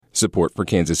Support for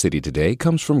Kansas City Today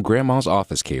comes from Grandma's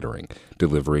Office Catering,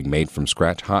 delivering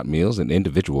made-from-scratch hot meals and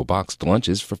individual boxed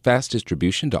lunches for fast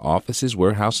distribution to offices,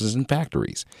 warehouses, and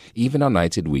factories, even on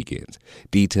nights and weekends.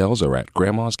 Details are at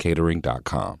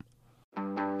grandmascatering.com.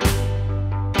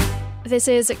 This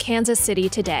is Kansas City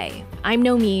Today. I'm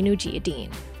Nomi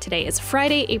Nujiadeen. Today is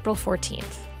Friday, April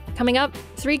 14th. Coming up,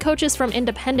 3 coaches from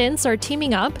Independence are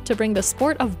teaming up to bring the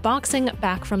sport of boxing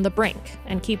back from the brink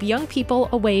and keep young people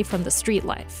away from the street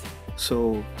life.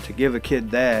 So to give a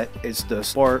kid that, it's the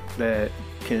spark that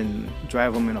can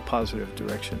drive them in a positive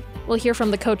direction. We'll hear from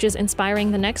the coaches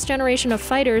inspiring the next generation of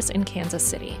fighters in Kansas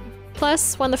City.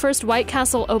 Plus, when the first White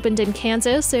Castle opened in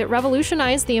Kansas, it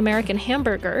revolutionized the American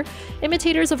hamburger.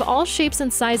 Imitators of all shapes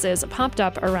and sizes popped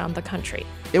up around the country.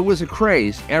 It was a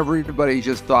craze. Everybody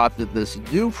just thought that this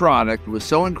new product was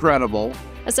so incredible.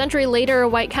 A century later,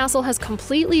 White Castle has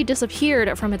completely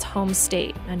disappeared from its home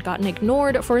state and gotten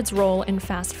ignored for its role in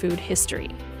fast food history.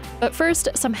 But first,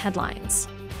 some headlines.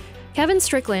 Kevin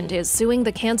Strickland is suing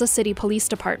the Kansas City Police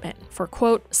Department for,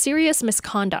 quote, serious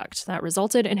misconduct that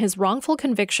resulted in his wrongful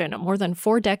conviction more than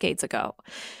 4 decades ago.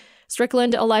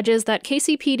 Strickland alleges that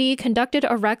KCPD conducted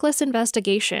a reckless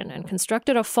investigation and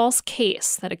constructed a false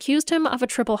case that accused him of a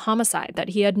triple homicide that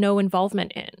he had no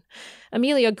involvement in.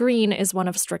 Amelia Green is one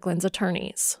of Strickland's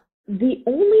attorneys. The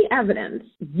only evidence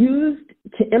used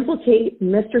to implicate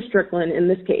Mr. Strickland in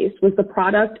this case was the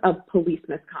product of police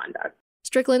misconduct.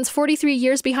 Strickland's 43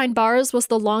 years behind bars was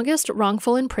the longest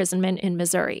wrongful imprisonment in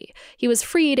Missouri. He was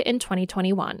freed in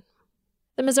 2021.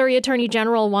 The Missouri Attorney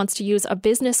General wants to use a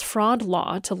business fraud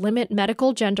law to limit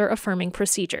medical gender-affirming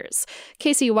procedures.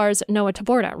 KCUR's Noah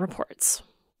Taborda reports.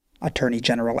 Attorney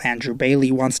General Andrew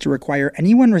Bailey wants to require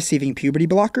anyone receiving puberty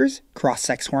blockers,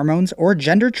 cross-sex hormones, or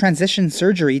gender transition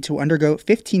surgery to undergo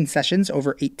 15 sessions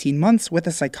over 18 months with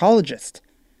a psychologist.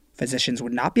 Physicians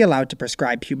would not be allowed to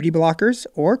prescribe puberty blockers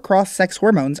or cross-sex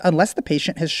hormones unless the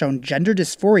patient has shown gender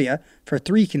dysphoria for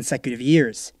 3 consecutive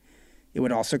years. It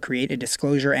would also create a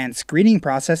disclosure and screening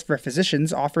process for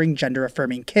physicians offering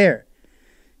gender-affirming care.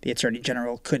 The Attorney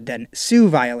General could then sue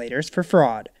violators for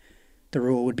fraud. The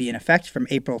rule would be in effect from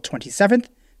April 27th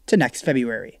to next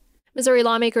February. Missouri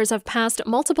lawmakers have passed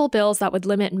multiple bills that would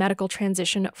limit medical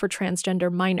transition for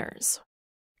transgender minors.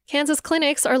 Kansas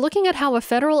clinics are looking at how a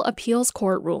federal appeals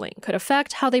court ruling could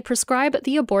affect how they prescribe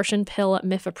the abortion pill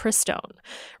mifepristone.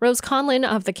 Rose Conlin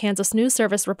of the Kansas News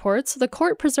Service reports the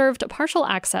court preserved partial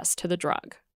access to the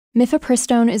drug.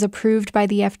 Mifepristone is approved by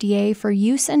the FDA for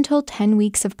use until 10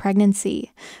 weeks of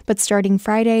pregnancy, but starting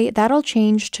Friday, that'll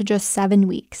change to just 7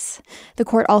 weeks. The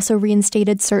court also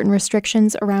reinstated certain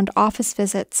restrictions around office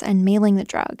visits and mailing the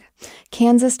drug.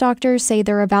 Kansas doctors say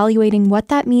they're evaluating what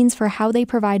that means for how they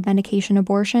provide medication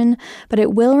abortion, but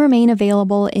it will remain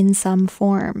available in some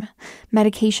form.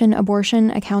 Medication abortion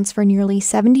accounts for nearly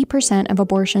 70% of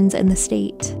abortions in the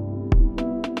state.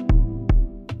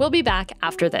 We'll be back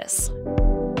after this.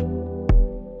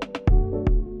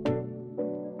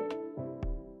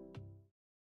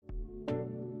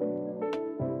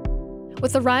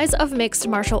 With the rise of mixed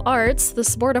martial arts, the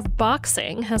sport of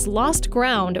boxing has lost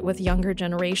ground with younger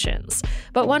generations.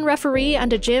 But one referee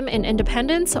and a gym in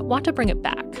Independence want to bring it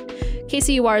back.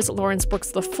 KCUR's Lawrence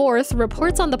Brooks IV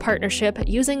reports on the partnership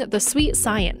using the sweet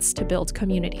science to build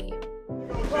community.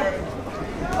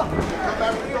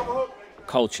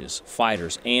 Coaches,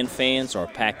 fighters, and fans are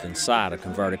packed inside a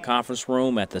converted conference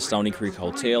room at the Stony Creek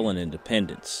Hotel in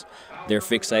Independence. They're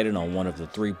fixated on one of the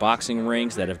 3 boxing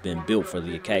rings that have been built for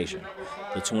the occasion,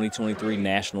 the 2023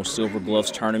 National Silver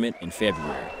Gloves Tournament in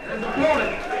February.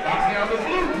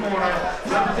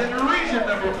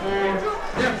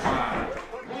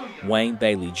 Wayne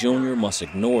Bailey Jr. must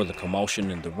ignore the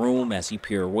commotion in the room as he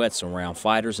pirouettes around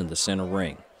fighters in the center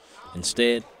ring.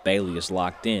 Instead, Bailey is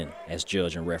locked in as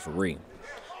judge and referee.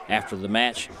 After the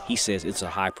match, he says it's a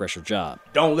high-pressure job.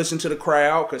 Don't listen to the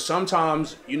crowd, because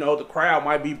sometimes, the crowd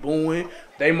might be booing.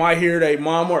 They might hear their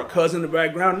mom or cousin in the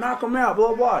background, knock them out,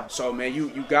 blah, blah. So, man, you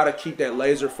got to keep that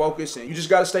laser focus, and you just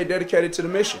got to stay dedicated to the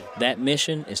mission. That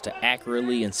mission is to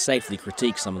accurately and safely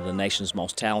critique some of the nation's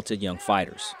most talented young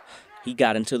fighters. He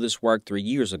got into this work 3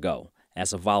 years ago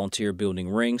as a volunteer building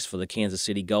rings for the Kansas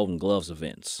City Golden Gloves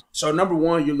events. So number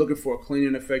one, you're looking for clean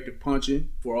and effective punching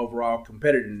for overall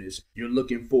competitiveness. You're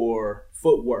looking for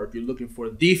footwork. You're looking for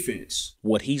defense.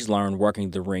 What he's learned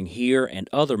working the ring here and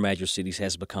other major cities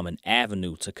has become an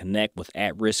avenue to connect with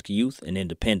at-risk youth and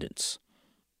independence.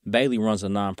 Bailey runs a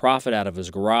nonprofit out of his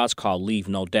garage called Leave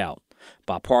No Doubt.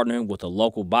 By partnering with a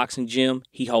local boxing gym,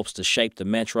 he hopes to shape the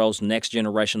Metro's next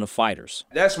generation of fighters.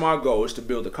 That's my goal, is to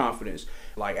build the confidence.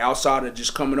 Like, outside of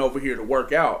just coming over here to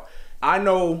work out, I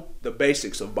know the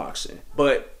basics of boxing,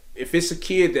 but If it's a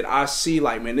kid that I see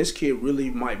like, man, this kid really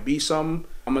might be something,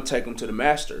 I'm going to take him to the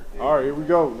master. All right, here we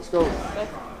go. Let's go.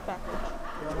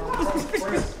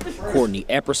 Courtney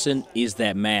Epperson is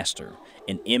that master,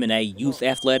 and M&A Youth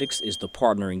Athletics is the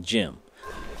partnering gym.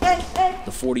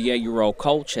 The 48-year-old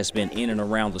coach has been in and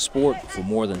around the sport for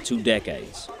more than 2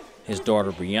 decades. His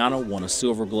daughter Brianna won a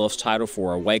Silver Gloves title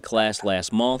for her weight class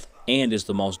last month and is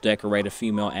the most decorated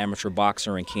female amateur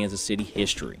boxer in Kansas City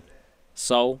history.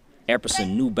 So,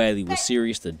 Epperson knew Bailey was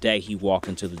serious the day he walked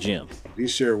into the gym. He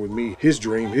shared with me his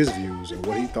dream, his views, and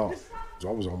what he thought. So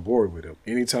I was on board with him.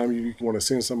 Anytime you want to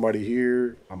send somebody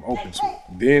here, I'm open to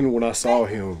it. Then when I saw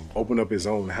him open up his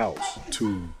own house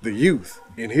to the youth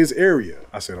in his area,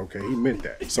 I said, okay, he meant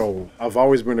that. So I've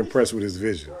always been impressed with his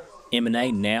vision.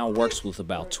 M&A now works with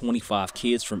about 25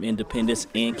 kids from Independence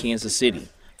and Kansas City,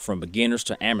 from beginners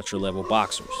to amateur-level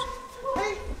boxers.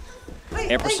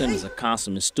 Epperson is a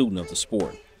consummate student of the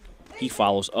sport. He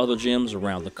follows other gyms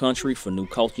around the country for new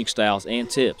coaching styles and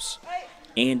tips.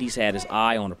 And he's had his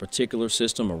eye on a particular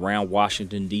system around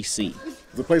Washington, D.C.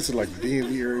 The places like the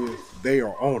DMV area, they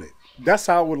are on it. That's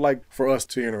how I would like for us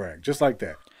to interact, just like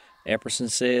that.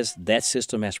 Epperson says that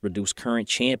system has produced current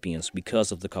champions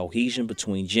because of the cohesion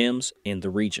between gyms in the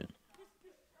region.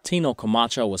 Tino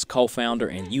Camacho is co-founder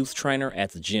and youth trainer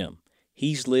at the gym.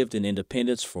 He's lived in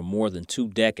Independence for more than 2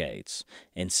 decades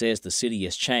and says the city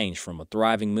has changed from a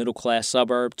thriving middle-class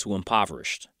suburb to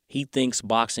impoverished. He thinks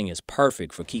boxing is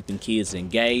perfect for keeping kids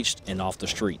engaged and off the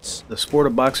streets. The sport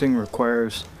of boxing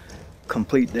requires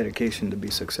complete dedication to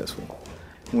be successful.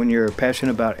 When you're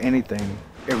passionate about anything,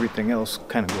 everything else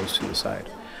kind of goes to the side.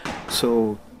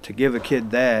 So to give a kid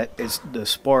that, it's the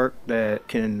spark that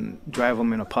can drive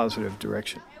them in a positive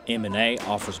direction. M&A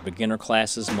offers beginner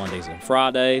classes Mondays and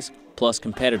Fridays, plus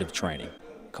competitive training.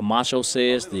 Camacho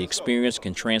says the experience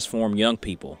can transform young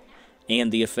people,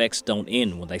 and the effects don't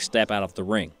end when they step out of the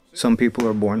ring. Some people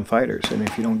are born fighters, and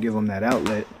if you don't give them that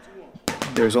outlet,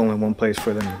 there's only one place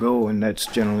for them to go, and that's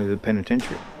generally the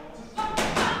penitentiary.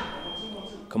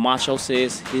 Camacho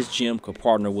says his gym could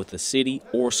partner with the city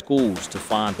or schools to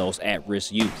find those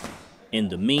at-risk youth. In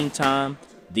the meantime,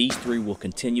 these 3 will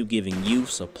continue giving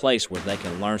youths a place where they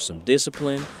can learn some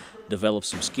discipline, develop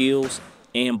some skills,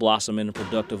 and blossom into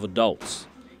productive adults,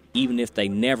 even if they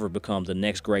never become the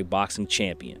next great boxing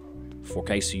champion. For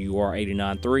KCUR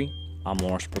 89.3, I'm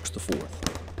Lawrence Brooks IV.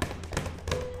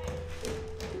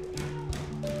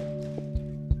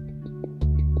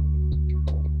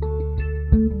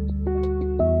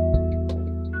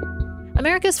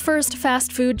 America's first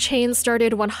fast food chain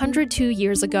started 102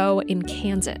 years ago in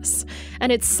Kansas,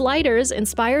 and its sliders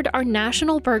inspired our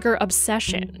national burger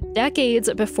obsession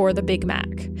decades before the Big Mac.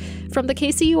 From the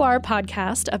KCUR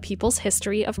podcast, A People's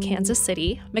History of Kansas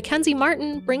City, Mackenzie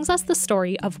Martin brings us the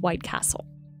story of White Castle.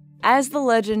 As the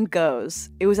legend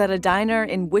goes, it was at a diner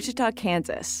in Wichita,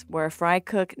 Kansas, where a fry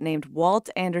cook named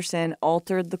Walt Anderson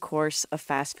altered the course of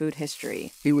fast food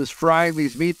history. He was frying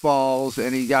these meatballs,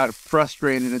 and he got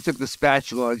frustrated and took the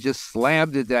spatula and just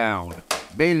slammed it down,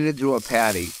 made it into a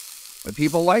patty, and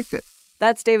people liked it.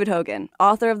 That's David Hogan,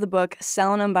 author of the book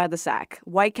Selling 'Em by the Sack,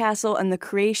 White Castle and the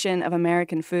Creation of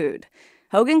American Food.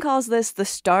 Hogan calls this the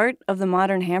start of the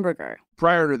modern hamburger.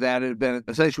 Prior to that, it had been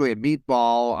essentially a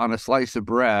meatball on a slice of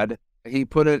bread. He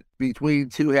put it between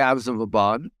 2 halves of a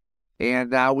bun, and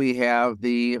now we have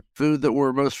the food that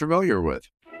we're most familiar with.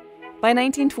 By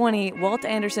 1920, Walt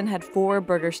Anderson had 4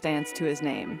 burger stands to his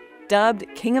name. Dubbed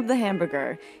King of the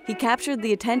Hamburger, he captured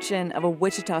the attention of a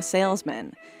Wichita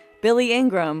salesman. Billy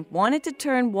Ingram wanted to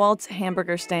turn Walt's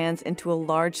hamburger stands into a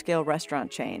large-scale restaurant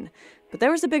chain. But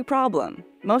there was a big problem.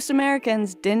 Most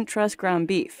Americans didn't trust ground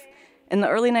beef. In the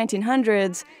early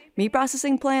 1900s, meat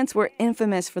processing plants were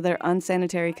infamous for their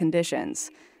unsanitary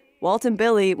conditions. Walt and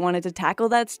Billy wanted to tackle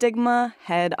that stigma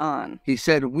head on. He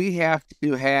said, we have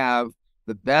to have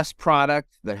the best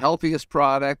product, the healthiest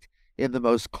product, in the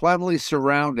most cleanly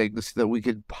surroundings that we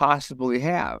could possibly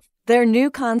have. Their new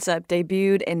concept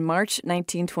debuted in March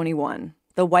 1921,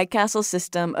 the White Castle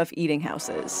system of eating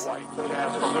houses. White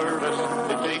Castle service,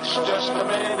 it takes just a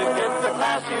minute, get the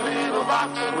classy little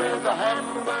box with a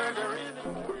hamburger in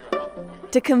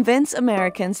it. To convince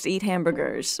Americans to eat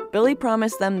hamburgers, Billy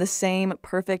promised them the same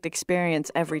perfect experience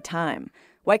every time.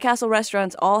 White Castle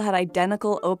restaurants all had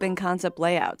identical open-concept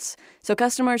layouts, so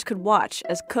customers could watch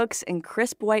as cooks in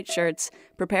crisp white shirts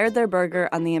prepared their burger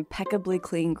on the impeccably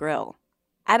clean grill.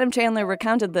 Adam Chandler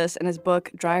recounted this in his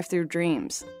book Drive-Thru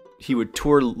Dreams. He would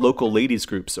tour local ladies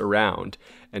groups around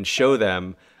and show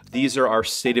them, these are our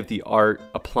state-of-the-art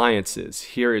appliances.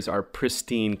 Here is our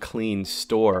pristine, clean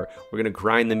store. We're going to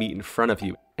grind the meat in front of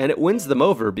you. And it wins them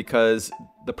over because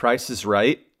the price is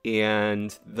right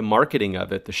and the marketing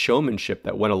of it, the showmanship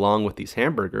that went along with these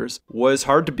hamburgers, was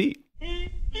hard to beat.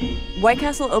 White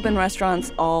Castle opened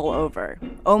restaurants all over.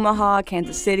 Omaha,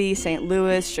 Kansas City, St.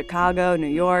 Louis, Chicago, New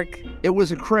York. It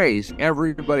was a craze.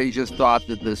 Everybody just thought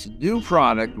that this new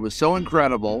product was so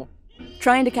incredible.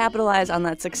 Trying to capitalize on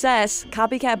that success,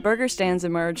 copycat burger stands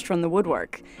emerged from the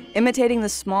woodwork, imitating the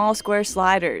small square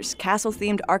sliders,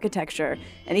 castle-themed architecture,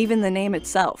 and even the name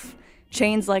itself.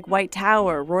 Chains like White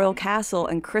Tower, Royal Castle,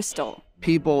 and Crystal.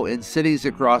 People in cities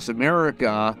across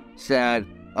America said,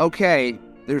 okay,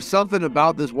 there's something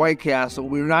about this White Castle.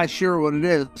 We're not sure what it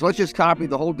is. So let's just copy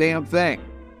the whole damn thing.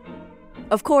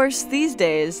 Of course, these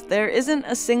days, there isn't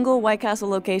a single White Castle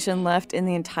location left in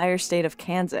the entire state of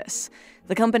Kansas.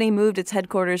 The company moved its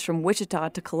headquarters from Wichita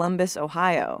to Columbus,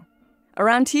 Ohio.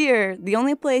 Around here, the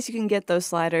only place you can get those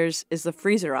sliders is the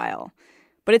freezer aisle.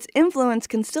 But its influence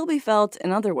can still be felt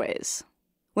in other ways.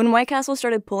 When White Castle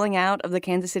started pulling out of the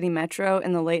Kansas City metro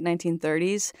in the late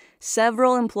 1930s,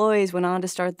 several employees went on to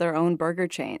start their own burger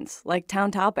chains, like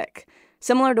Town Topic.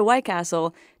 Similar to White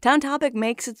Castle, Town Topic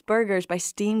makes its burgers by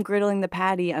steam griddling the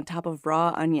patty on top of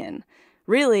raw onion.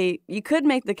 Really, you could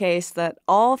make the case that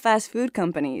all fast food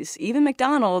companies, even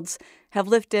McDonald's, have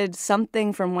lifted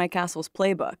something from White Castle's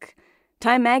playbook.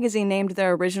 Time magazine named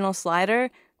their original slider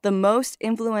the most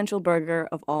influential burger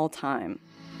of all time.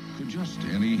 Could just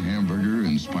any hamburger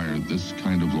inspire this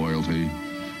kind of loyalty?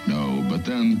 No, but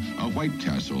then a White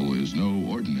Castle is no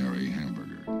ordinary hamburger.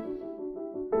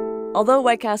 Although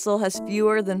White Castle has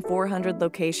fewer than 400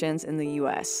 locations in the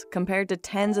U.S., compared to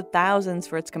tens of thousands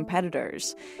for its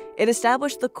competitors, it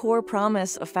established the core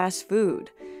promise of fast food.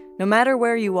 No matter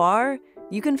where you are,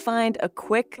 you can find a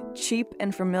quick, cheap,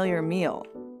 and familiar meal.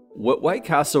 What White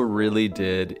Castle really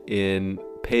did in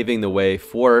paving the way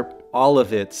for all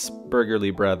of its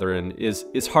burgerly brethren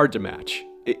is hard to match.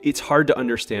 It's hard to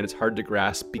understand, it's hard to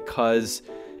grasp, because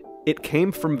it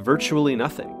came from virtually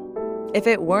nothing. If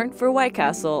it weren't for White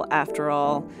Castle, after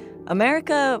all,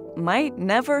 America might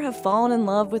never have fallen in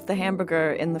love with the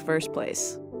hamburger in the first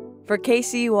place. For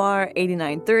KCUR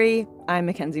 89.3, I'm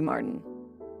Mackenzie Martin.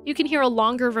 You can hear a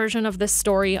longer version of this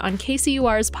story on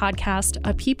KCUR's podcast,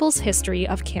 A People's History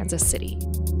of Kansas City.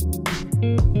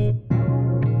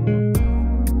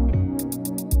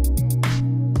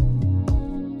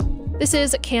 This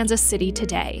is Kansas City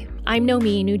Today. I'm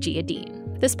Nomi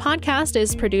Nujiadeen. This podcast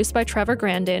is produced by Trevor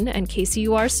Grandin and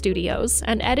KCUR Studios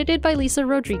and edited by Lisa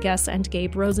Rodriguez and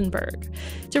Gabe Rosenberg.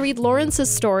 To read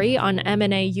Lawrence's story on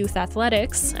M&A Youth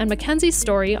Athletics and Mackenzie's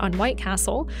story on White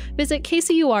Castle, visit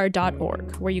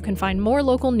kcur.org, where you can find more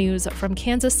local news from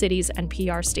Kansas City's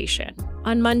NPR station.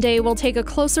 On Monday, we'll take a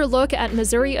closer look at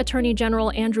Missouri Attorney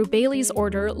General Andrew Bailey's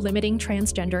order limiting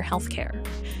transgender health care.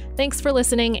 Thanks for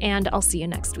listening, and I'll see you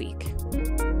next week.